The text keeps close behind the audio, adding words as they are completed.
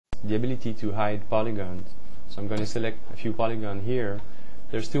the ability to hide polygons. So I'm going to select a few polygons here.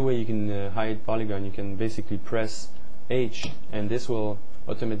 There's two ways you can hide polygon. You can basically press H, and this will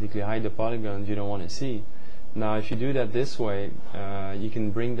automatically hide the polygons you don't want to see. Now if you do that this way, you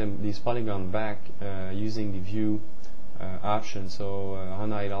can bring these polygons back using the view option. So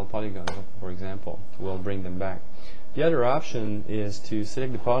unhide all polygons, for example, will bring them back. The other option is to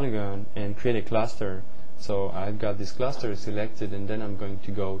select the polygon and create a cluster. So I've got this cluster selected, and then I'm going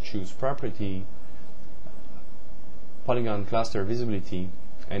to go choose property, polygon cluster visibility,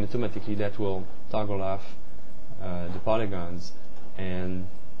 and automatically that will toggle off the polygons, and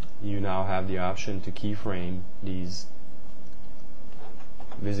you now have the option to keyframe these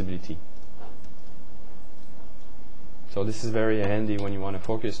visibility. So this is very handy when you want to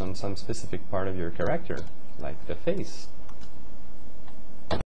focus on some specific part of your character, like the face.